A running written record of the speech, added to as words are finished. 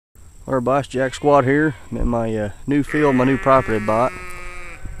Our Boss Jack Squad here. I'm in my new field, my new property I bought.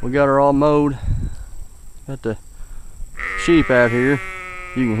 We got her all mowed. Got the sheep out here.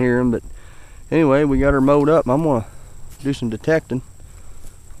 You can hear them, but anyway, we got her mowed up. I'm gonna do some detecting.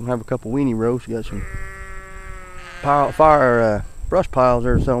 I'm gonna have a couple weenie roasts. Got some brush piles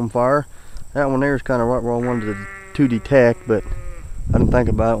there that's on fire. That one there is kind of right where I wanted to detect, but I didn't think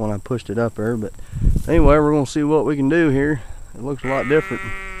about it when I pushed it up there. But anyway, we're gonna see what we can do here. It looks a lot different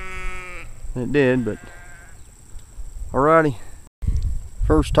than it did, but alrighty.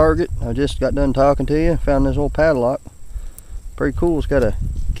 First target, I just got done talking to you. Found this old padlock. Pretty cool. It's got a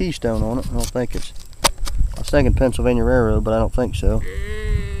keystone on it. I don't think it's, I was thinking Pennsylvania Railroad, but I don't think so.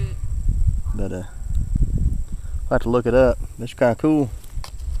 But I'll have to look it up. It's kind of cool.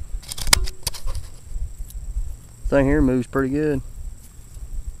 Thing here moves pretty good.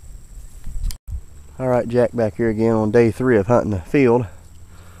 Alright, Jack back here again on day 3 of hunting the field.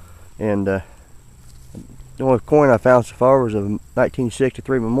 And the only coin I found so far was a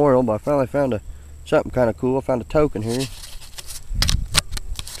 1963 memorial, but I finally found something kind of cool. I found a token here.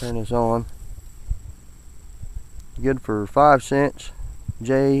 Turn this on. Good for 5 cents.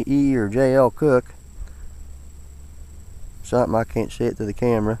 J.E. or J.L. Cook. Something, I can't see it through the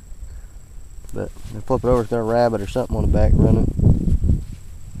camera. But if I flip it over, it's got a rabbit or something on the back running.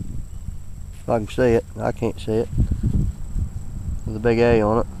 If I can see it, I can't see it. With a big A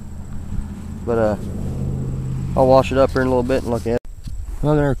on it. But I'll wash it up here in a little bit and look at it.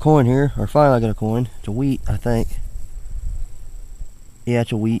 Well, I got a coin here, or finally I got a coin. It's a wheat, I think. Yeah,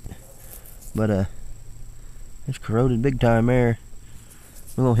 it's a wheat. But it's corroded big time there.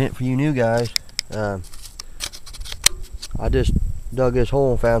 A little hint for you new guys. I just dug this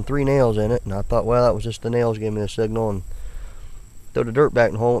hole and found 3 nails in it, and I thought, well, that was just the nails giving me the signal, and threw the dirt back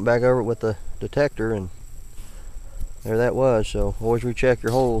in the hole, went back over it with the detector, and there that was. So always recheck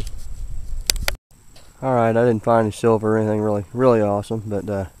your holes. Alright, I didn't find any silver or anything really awesome, but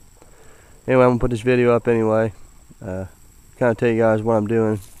anyway, I'm gonna put this video up anyway. Kind of tell you guys what I'm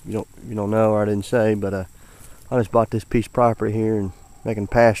doing. You don't know, or I didn't say, but I just bought this piece of property here and making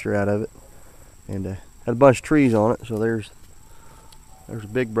pasture out of it, and had a bunch of trees on it. So there's a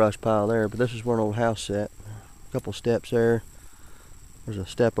big brush pile there, but this is where an old house sat. A couple steps there. There's a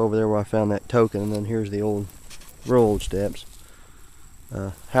step over there where I found that token, and then here's the real old steps.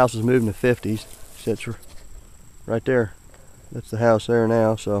 House is moving to 50s. Sits right there. That's the house there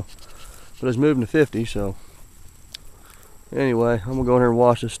now. So, but it's moving to 50. So anyway, I'm gonna go in here and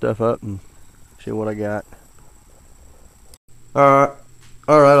wash this stuff up and see what I got. Alright,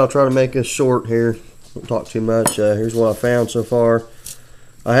 I'll try to make this short here. Don't talk too much. Here's what I found so far.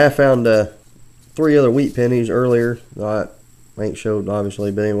 I have found 3 other wheat pennies earlier. I ain't showed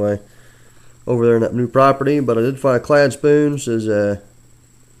obviously, but anyway, over there in that new property. But I did find clad spoons. Says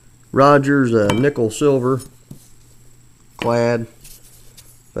Rogers nickel silver clad.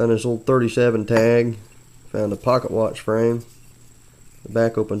 Found this old 37 tag. Found a pocket watch frame. The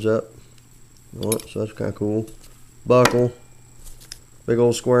back opens up on it, so that's kind of cool. Buckle. Big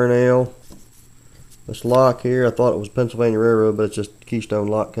old square nail. This lock here, I thought it was Pennsylvania Railroad, but it's just Keystone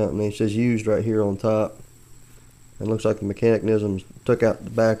Lock Company. It says used right here on top. And it looks like the mechanisms took out the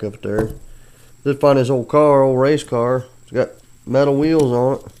back of it there. Did find this old race car. It's got metal wheels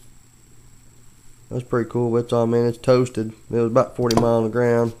on it. That's pretty cool. It's all, man, it's toasted. It was about 40 miles on the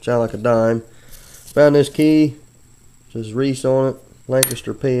ground. Sounded like a dime. Found this key. It says Reese on it.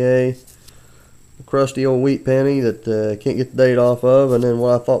 Lancaster, PA. A crusty old wheat penny that can't get the date off of. And then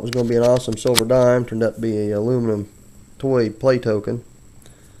what I thought was going to be an awesome silver dime turned out to be a aluminum toy play token.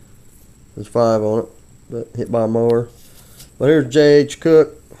 There's 5 on it, but hit by a mower. But here's J.H.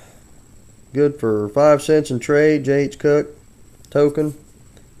 Cook. Good for 5 cents in trade. J.H. Cook token.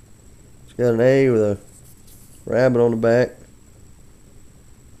 It's got an A with a rabbit on the back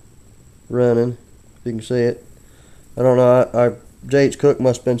running, if you can see it. I don't know, J.H. Cook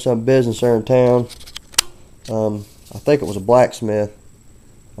must have been some business there in town. I think it was a blacksmith.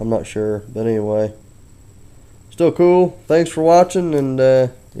 I'm not sure, but anyway. Still cool. Thanks for watching, and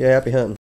yeah, happy hunting.